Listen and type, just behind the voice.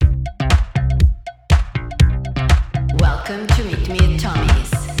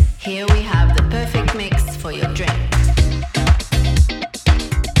Here we have the perfect mix for your drink.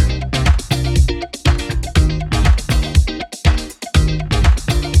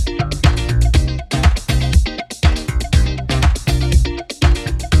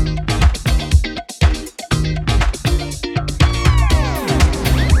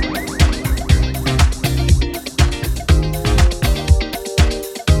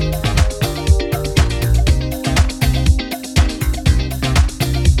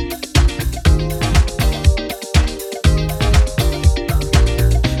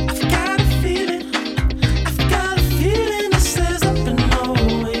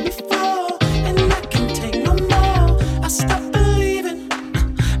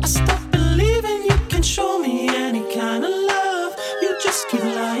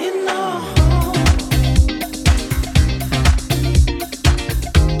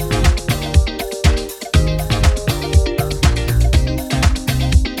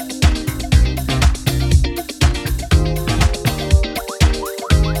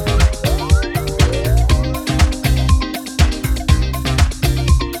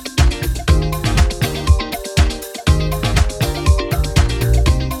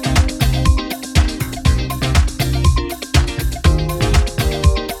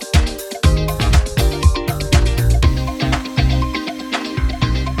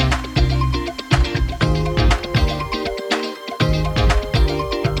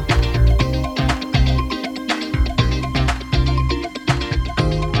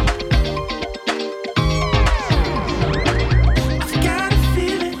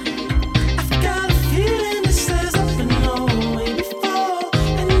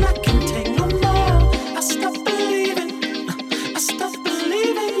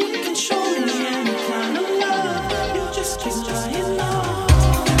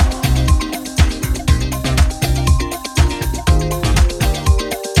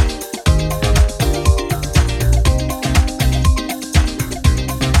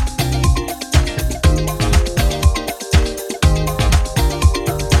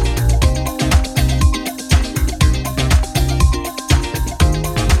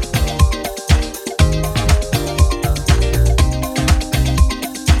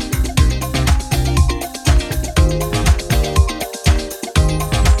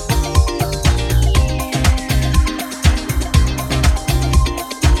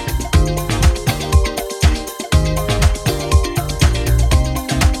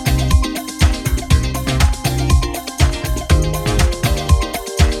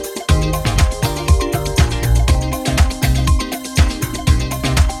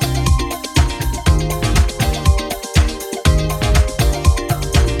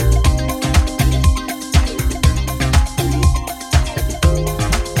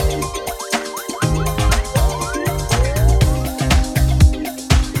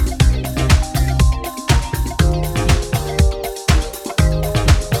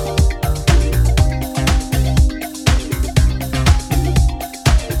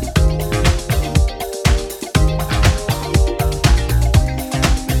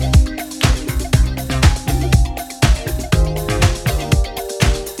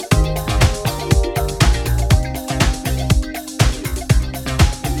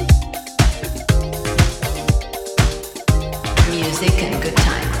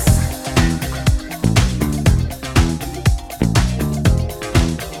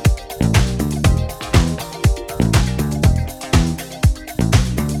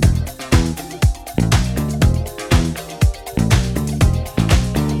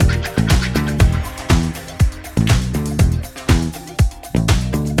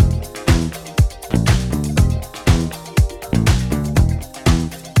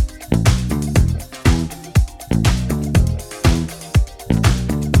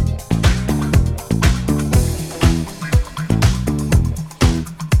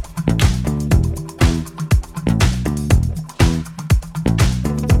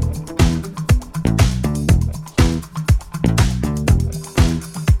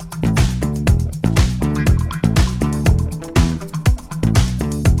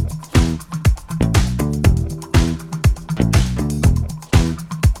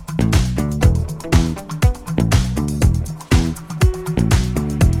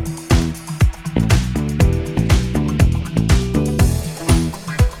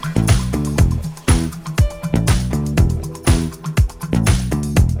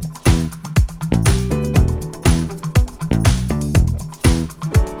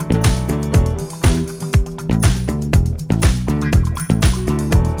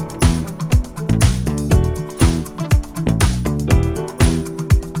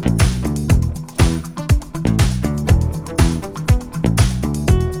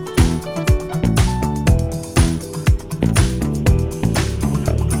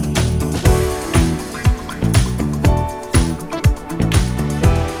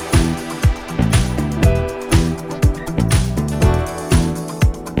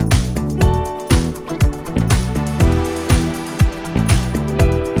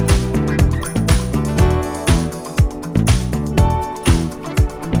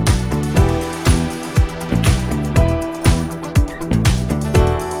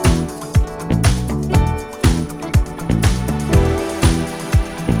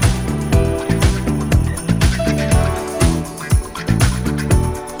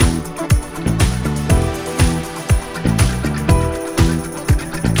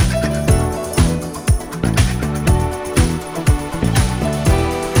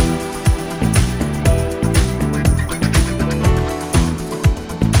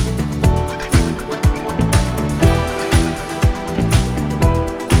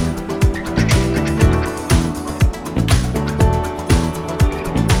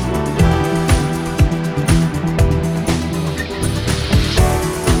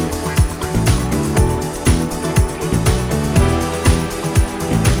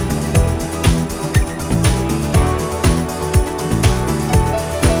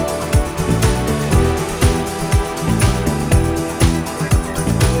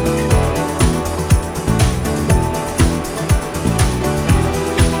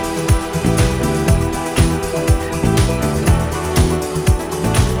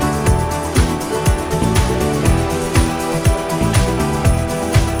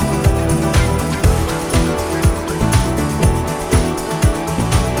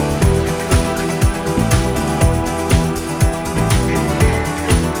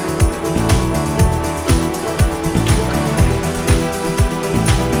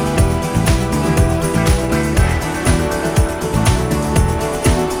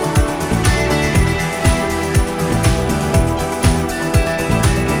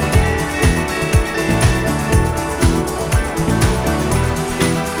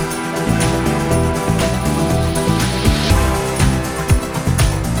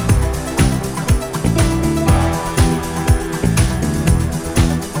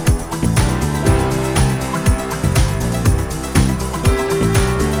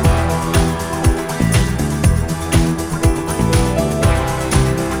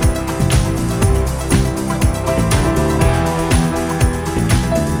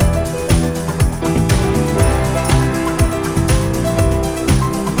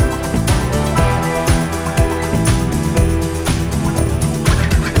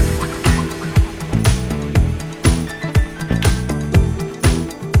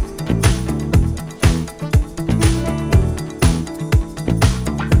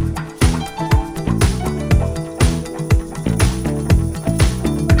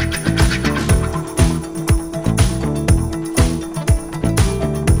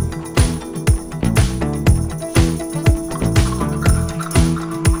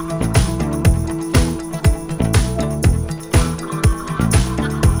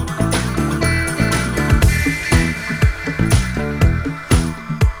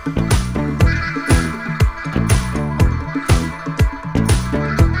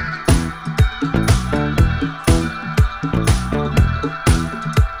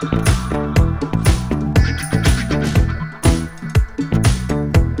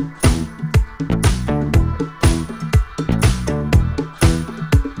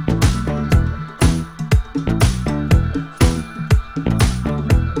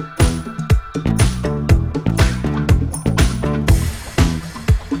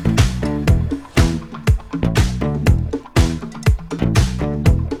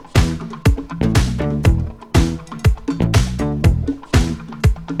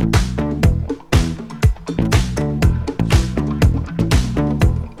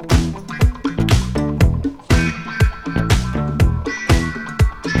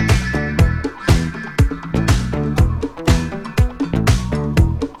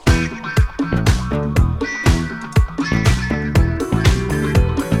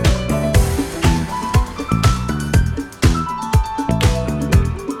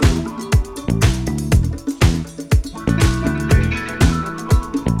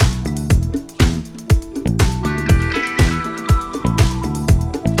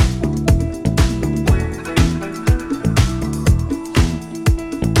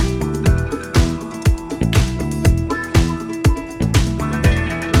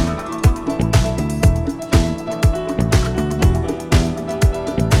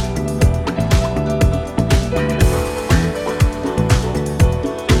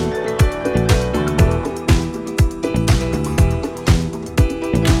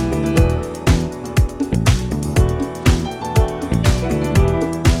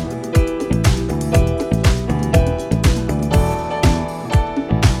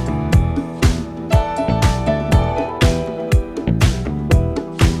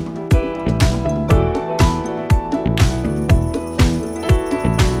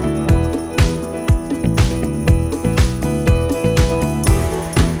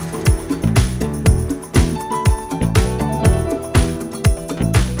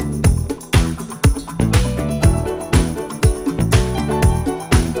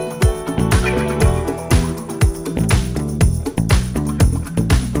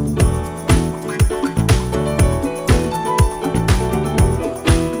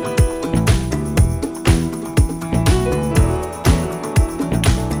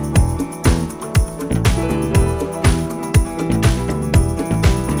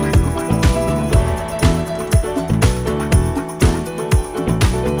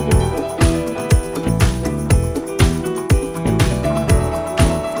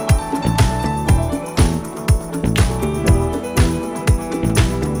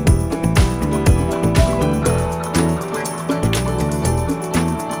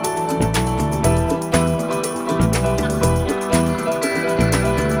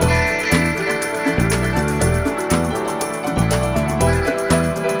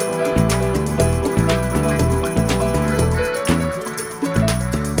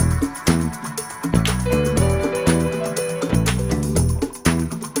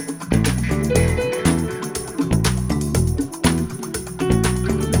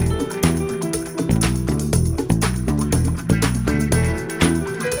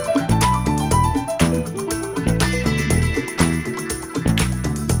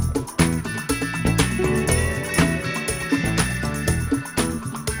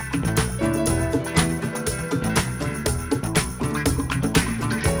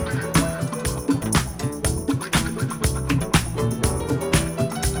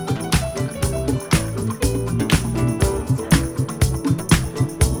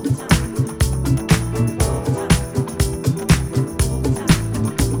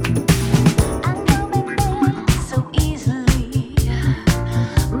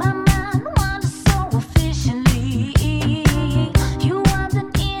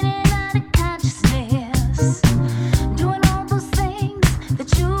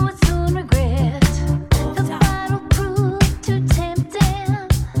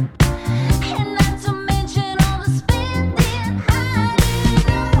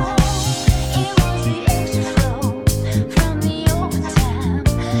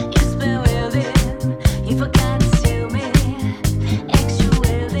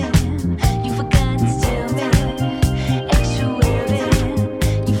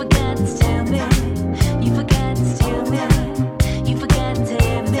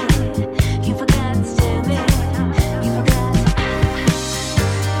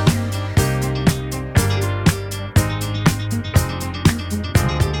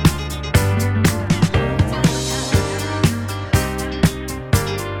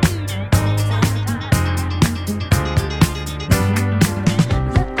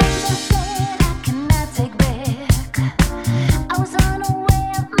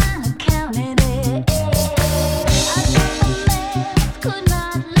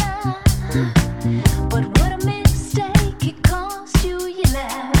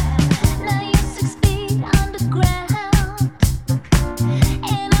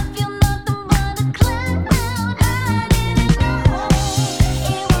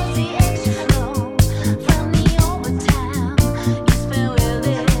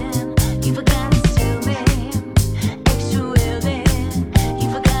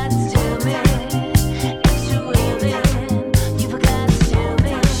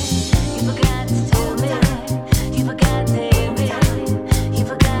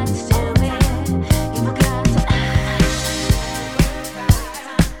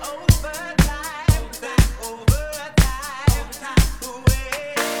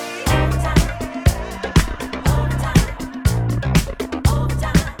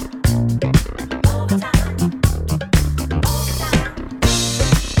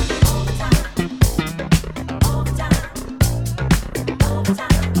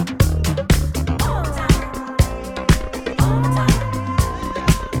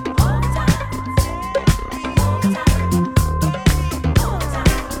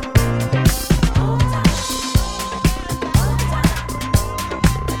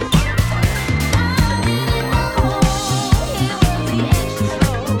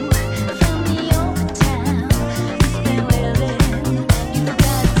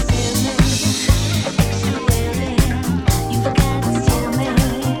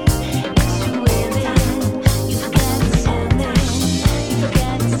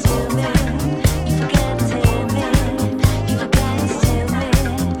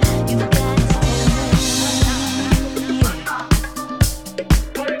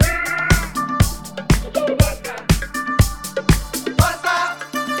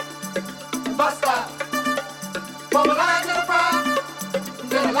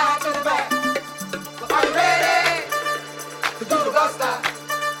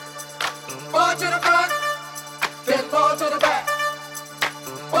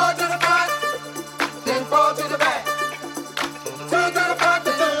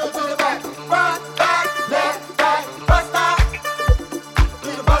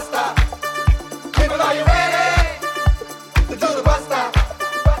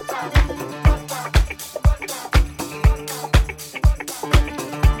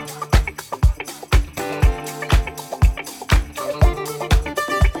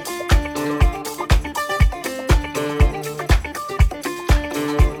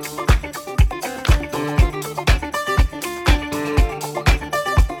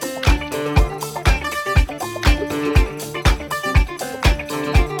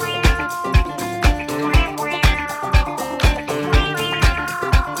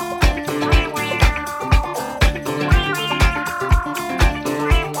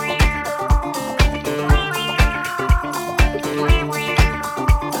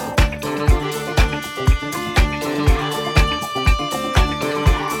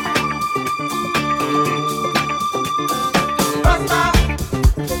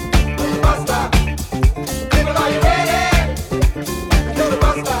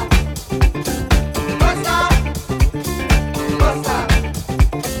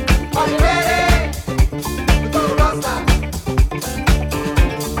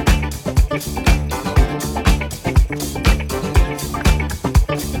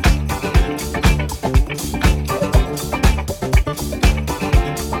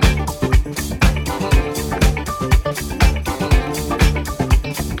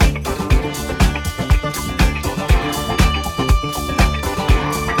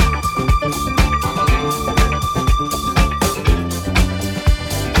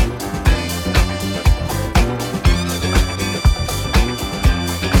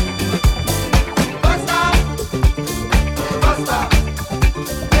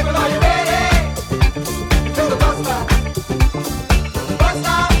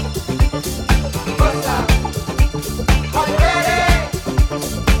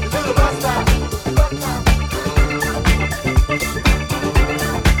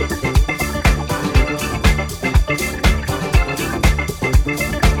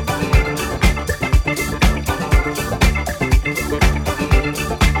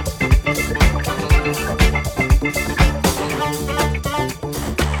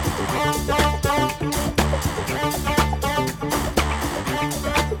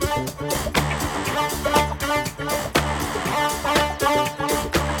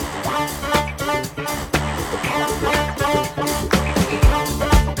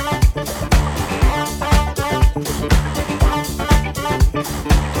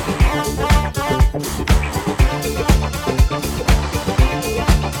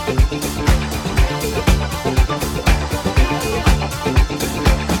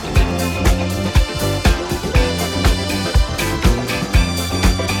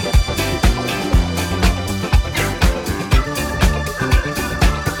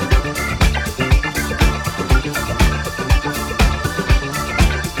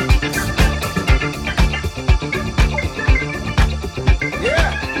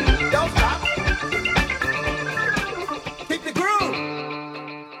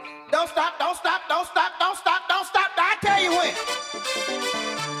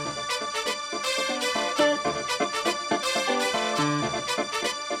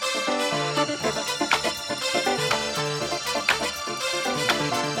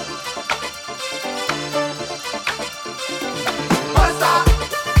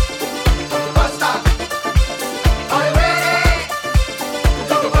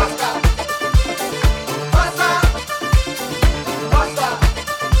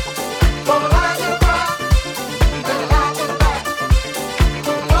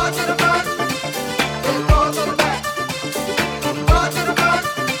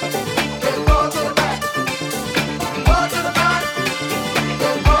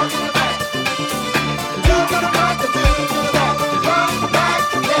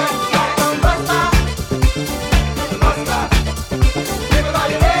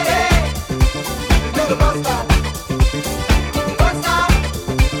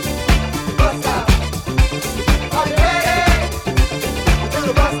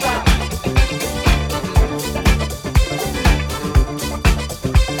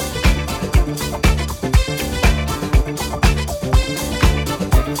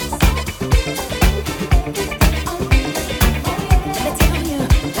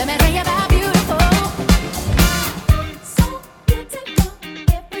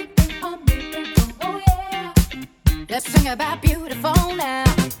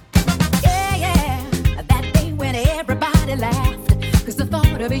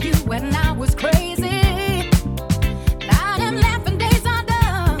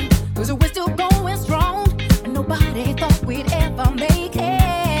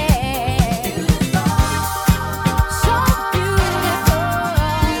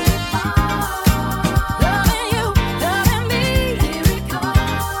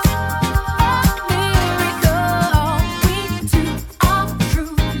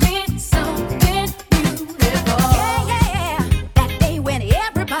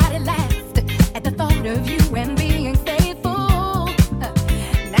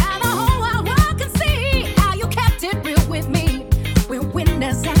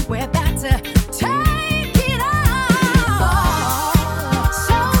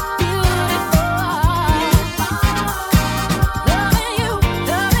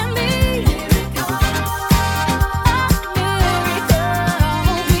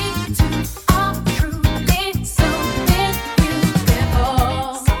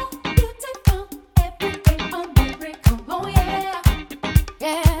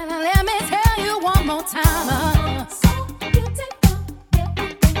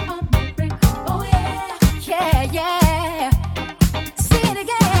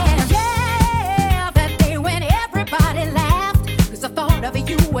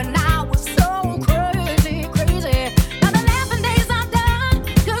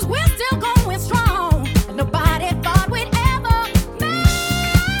 Still going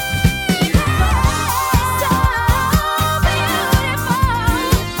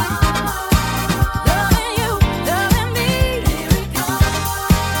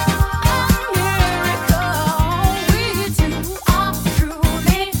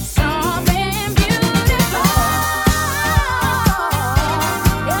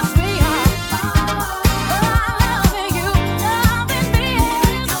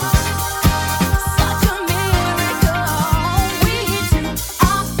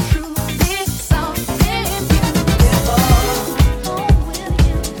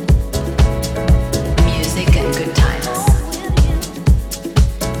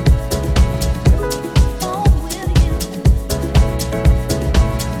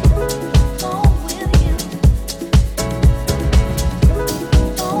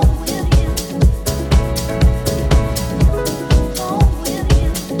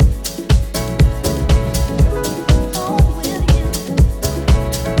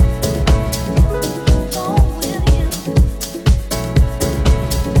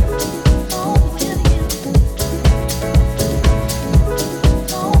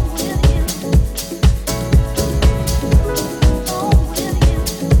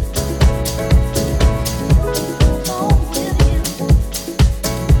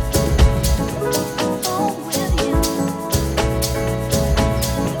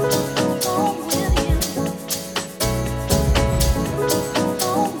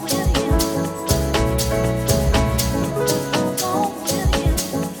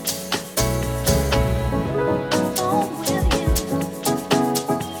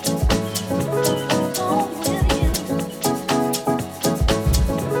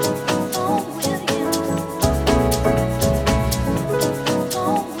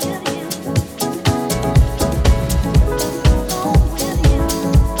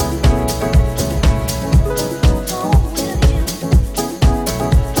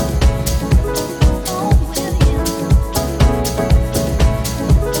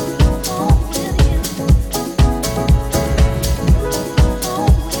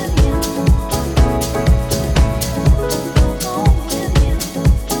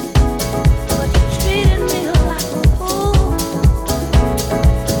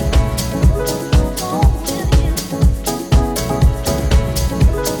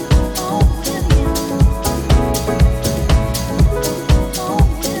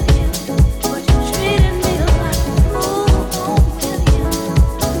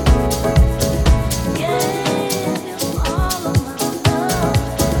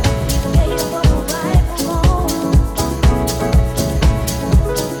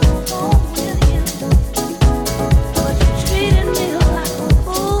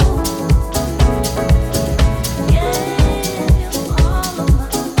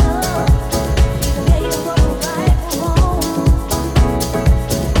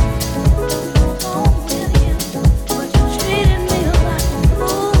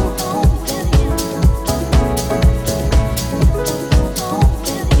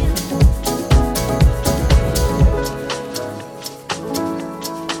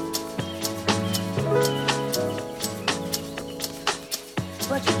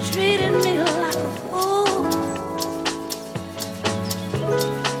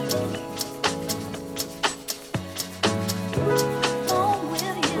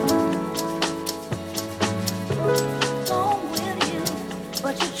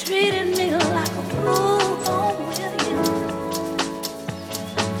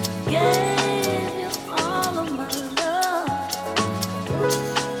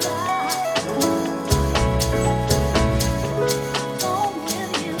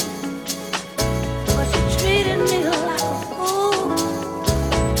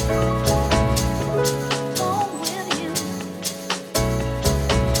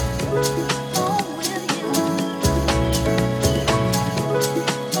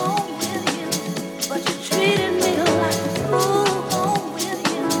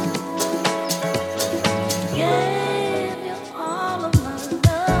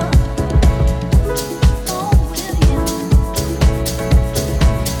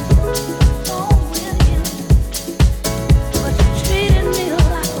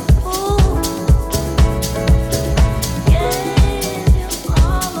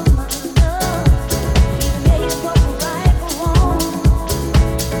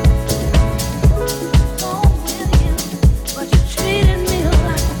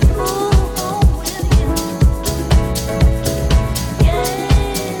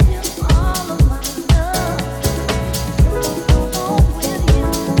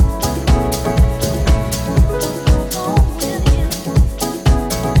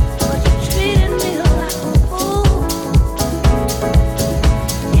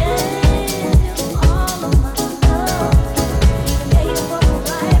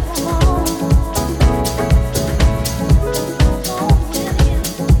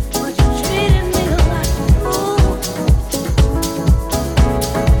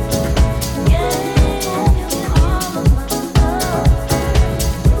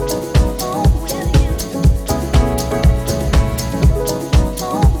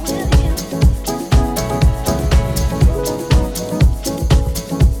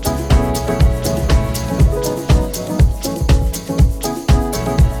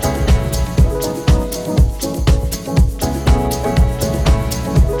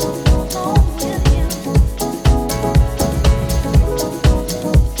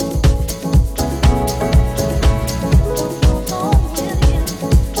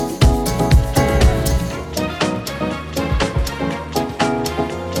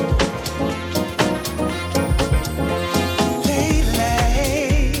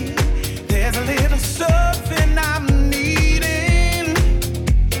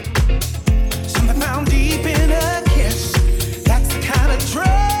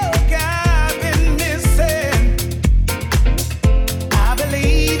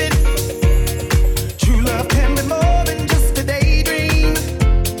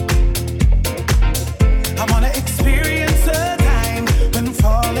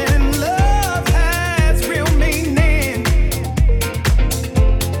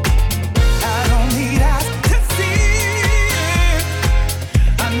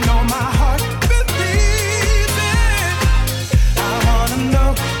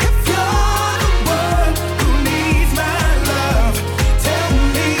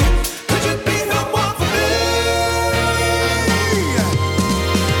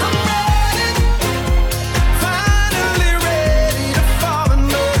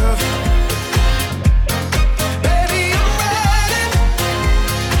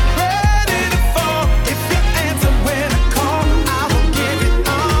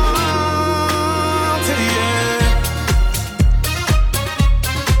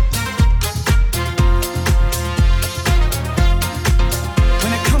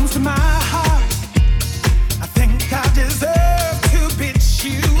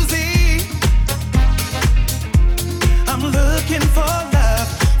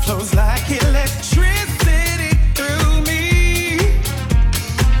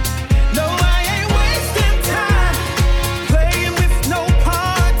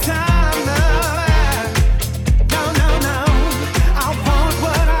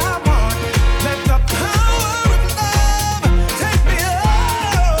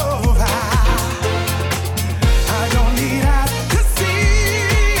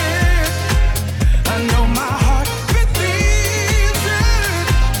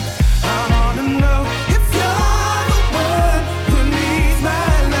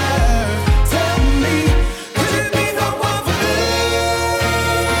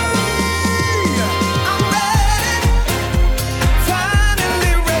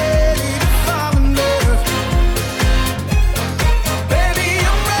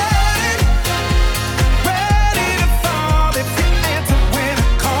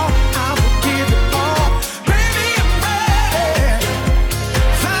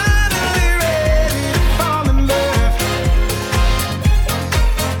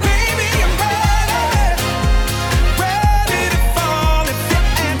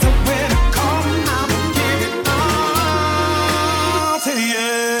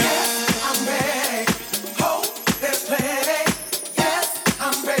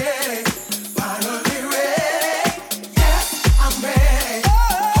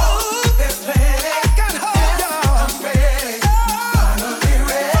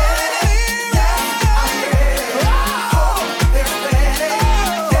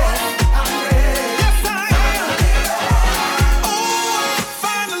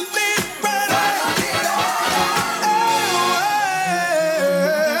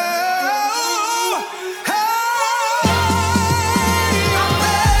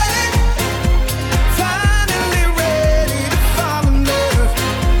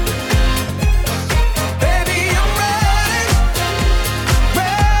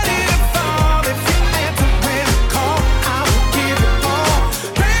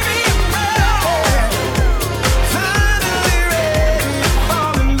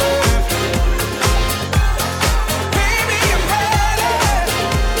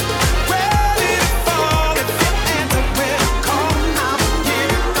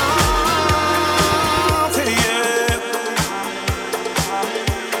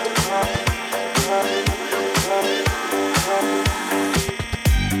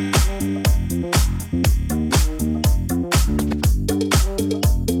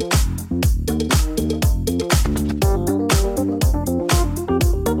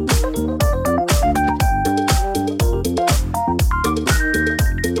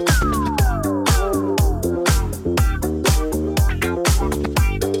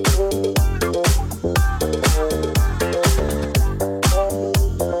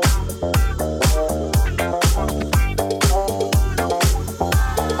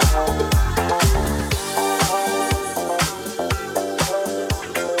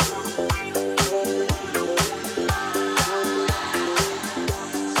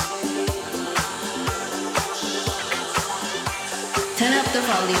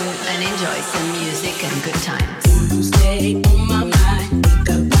volume and enjoy some music and good times. You stay on my mind, think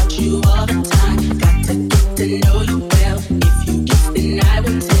about you all the time. Got to get to know you well. If you kiss, then I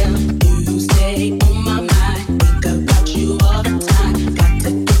will tell. You stay on my mind, think about you all the time. Got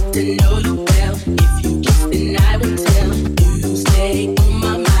to get to know you well. If you kiss, then I will tell. You stay on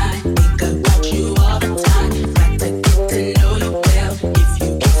my mind, think about you all the time. Got to get to know you well. If you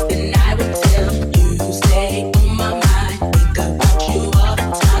kiss, then I will tell. You stay on my mind, think about you all the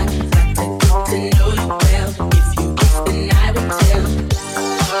time. Got to get to know you well. If you kiss, then I will tell.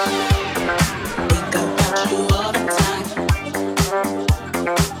 Think about you all the time.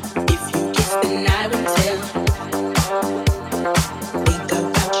 If you kiss, then I will tell. Think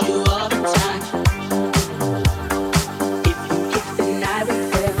about you all the time. If you kiss, then I will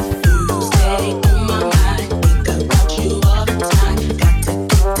tell. You stay on my mind. Think about you all the time. Got to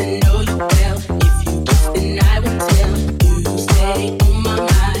get to know you well. If you kiss, then I will tell. You stay on my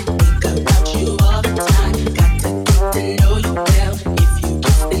mind. Think about you all the time. Got to get to know you well. If you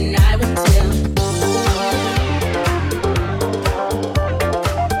kiss, then I will tell. You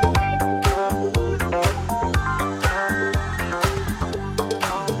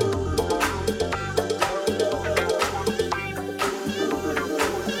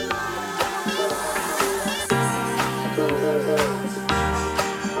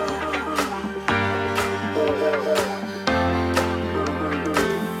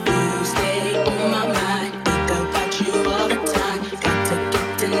stay on my mind, think about you all the time. Got to get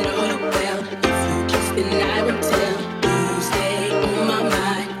to know you well. If you kiss, then I will tell. You stay on my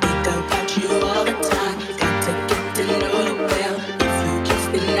mind, think about you all the time. Got to get to know you well. If you kiss,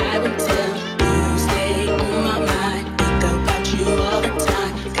 then I will tell. You stay on my mind, think about you all the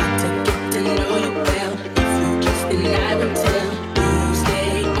time. Got to get to know you well. If you kiss, then I will tell. You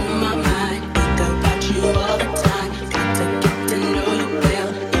stay on my mind, think about you all the time. Got to get to know you well.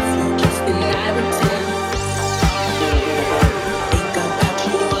 If you kiss, then I will tell. Think about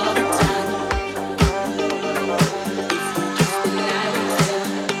you all the time. If you kiss, then I will tell. You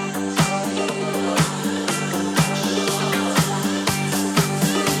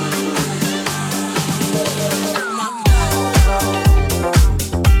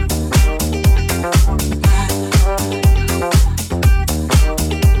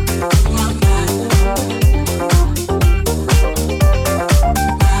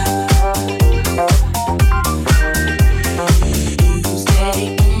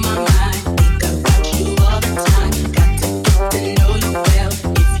stay on my mind, think about you all the time. Got to get to know you well.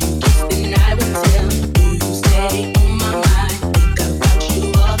 If you kiss, then I will tell. You stay on my mind, think about you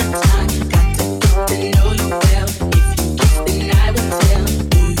all the time. Got to get to know you well. If you kiss, then I will tell.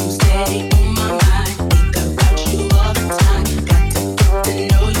 You stay on my mind, think about you all the time. Got to get to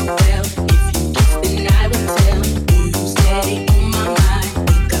know you well. If you kiss, then I will tell. You stay on my mind,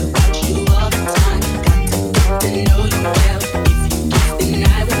 think about you all the time. Got to get to know you well. If you kiss, then I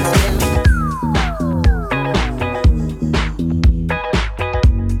will tell.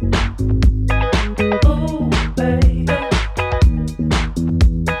 Ooh, baby,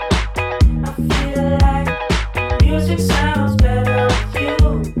 I feel like music sounds better with you.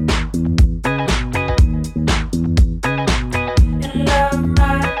 And love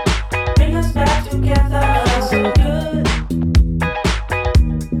might bring us back together so good.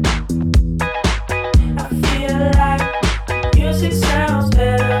 I feel like music sounds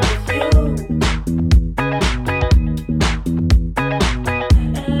better with you.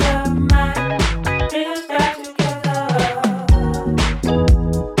 And love might bring us back together.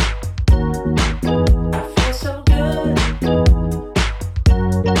 I feel so good.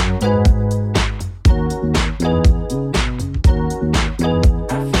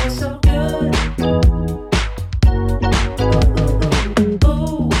 I feel so good.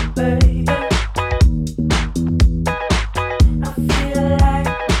 Ooh, baby. I feel like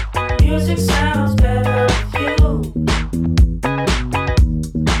music sounds better with you.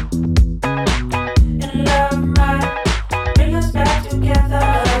 And love might bring us back together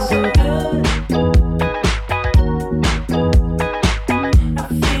so good. I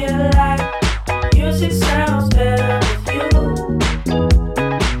feel like music sounds better with you.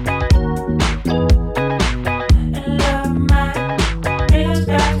 And love might bring us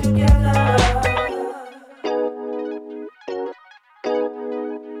back together.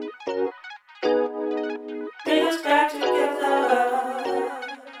 Bring us back together.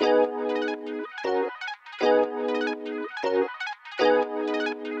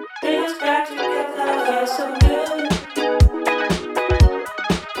 Bring us back together. I feel so good.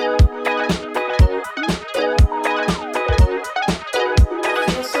 I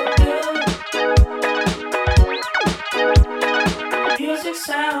feel so good. Music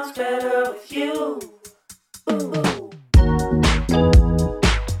sounds sounds better with you.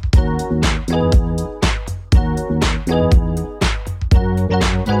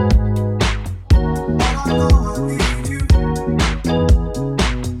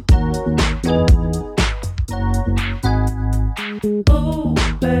 Ooh,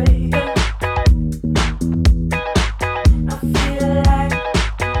 baby, I feel like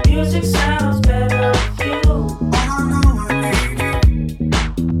music sounds better with you.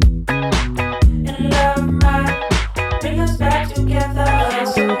 And love might bring us back together.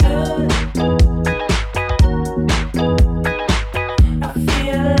 Feels so good. I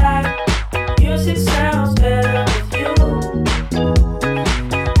feel like music sounds better with you.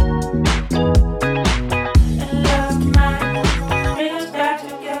 And love might bring us back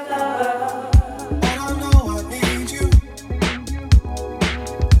together.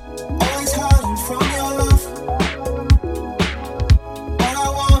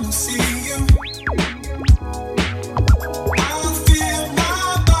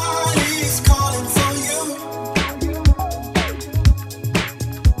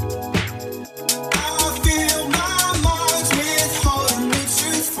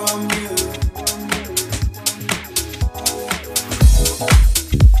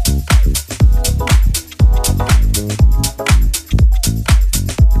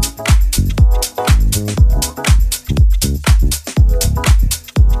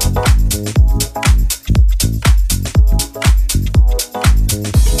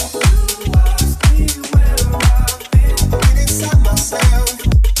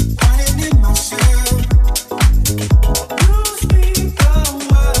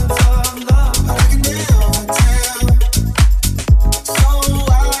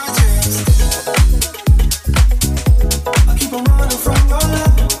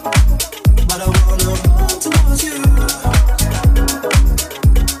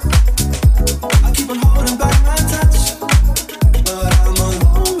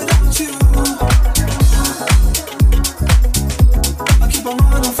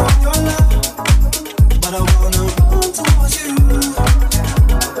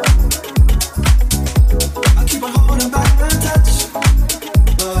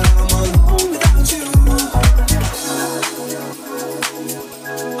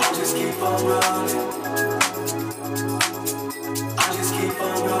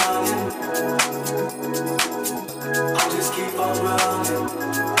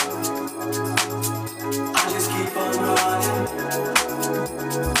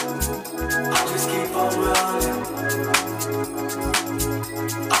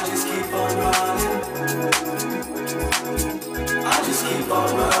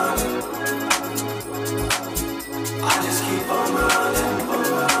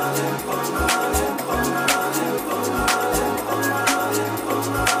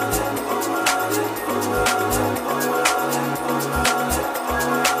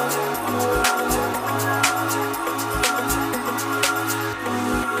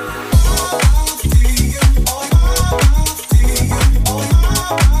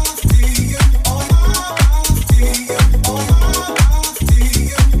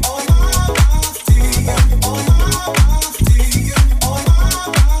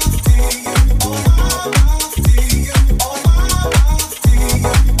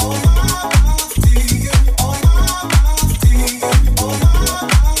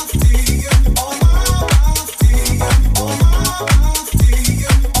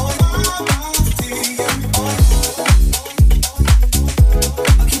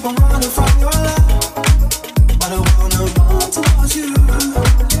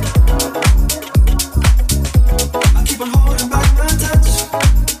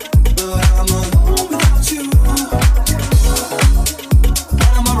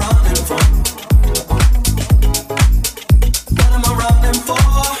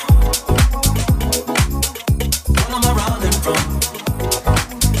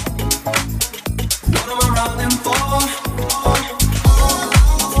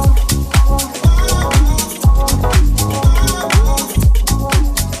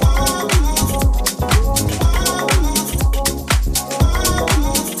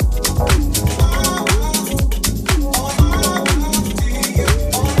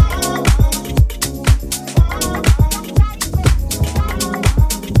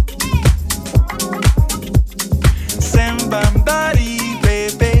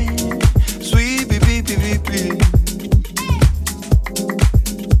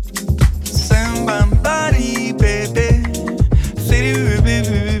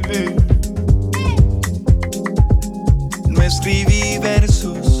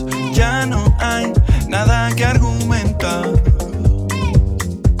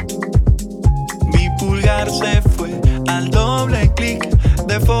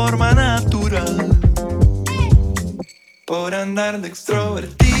 de forma natural. Por andar de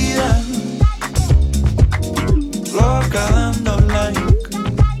extrovertida, loca dando like.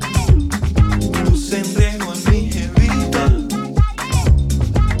 Puse en riesgo a mi jevita,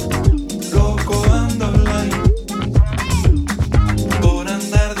 loco dando like. Por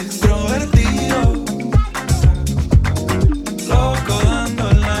andar de extrovertido, loco dando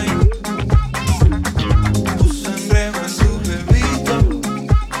like. Puse en riesgo a su bebito,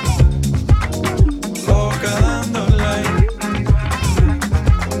 loca dando like.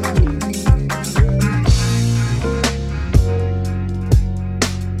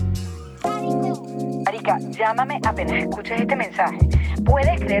 Marica, llámame apenas escuches este mensaje.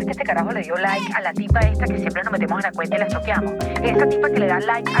 ¿Puedes creer que este carajo le dio like a la tipa esta que siempre nos metemos en la cuenta y la toqueamos? Esa tipa que le da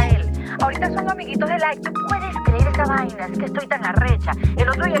like a él. Ahorita son amiguitos de like. ¿Tú puedes creer esa vaina? Es que estoy tan arrecha. El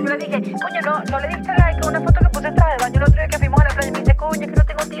otro día yo le dije, coño, no le diste like a una foto que puse en traje de baño el otro día que fuimos a la playa. Y me dice, coño, que no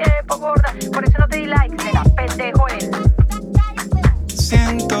tengo tiempo, gorda. Por eso no te di like. Será pendejo él.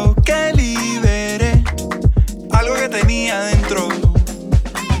 Siento que liberé algo que tenía dentro.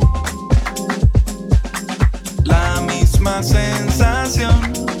 La misma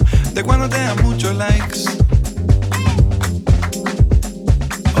sensación de cuando te dan muchos likes.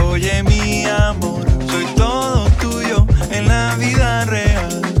 Oye, mi amor, soy todo tuyo en la vida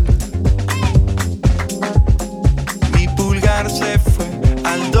real. Mi pulgar se fue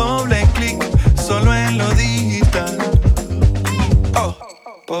al doble clic solo en lo digital. Oh,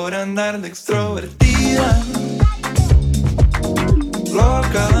 por andar de extrovertida,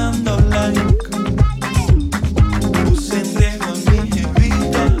 loca dando like. Puse en riesgo a mi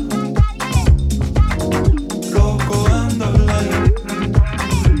jevita, loco dando like.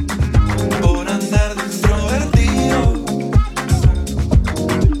 Por andar de extrovertido,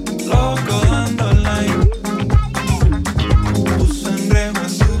 loco dando like. Puse en riesgo a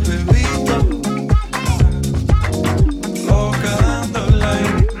su bebito, loca dando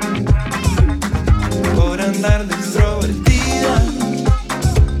like. Por andar de extrovertida,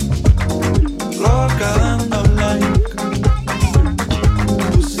 loca dando like.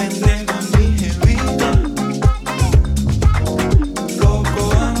 Puse en riesgo a mi jevita, loco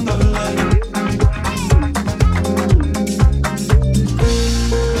dando like.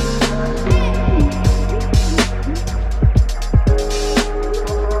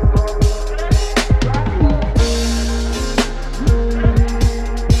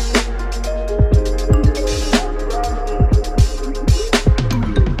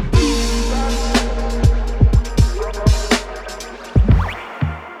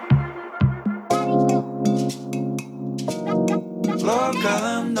 Loca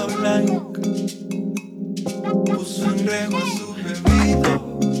dando like. Puso en riesgo a su bebito,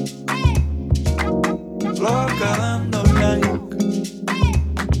 loca dando like.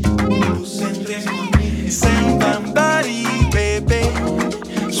 Puse en riesgo a mi Sembambari, bebé.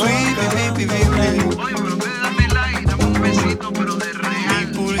 Sweet baby, baby. Oye, pero ve, dame like, dame un besito, pero de Mi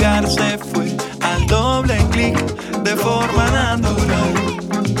real. pulgar se fue al doble clic de forma natural.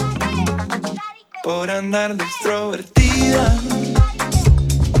 Por andar de extrovertida,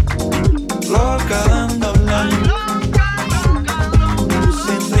 loca dando like.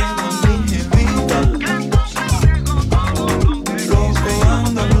 Puse en riesgo a mi jevita, loco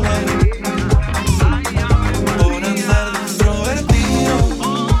dando like. Por andar de extrovertido,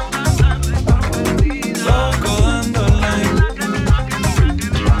 loco dando like.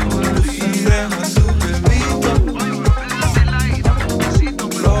 Puse en riesgo a su bebito,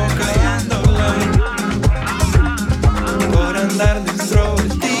 loca dando like. Por andar de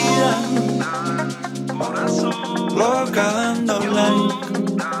extrovertida, loca dando like.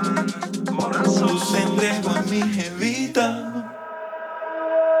 Puse en riesgo a mi jevita,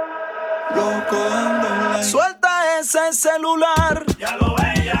 loco dando like. Suelta ese celular. Ya lo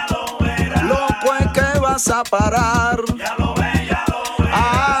verás. Loco es que vas a parar. Ya lo verás.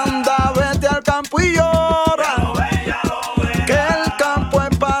 Anda, vete al campo y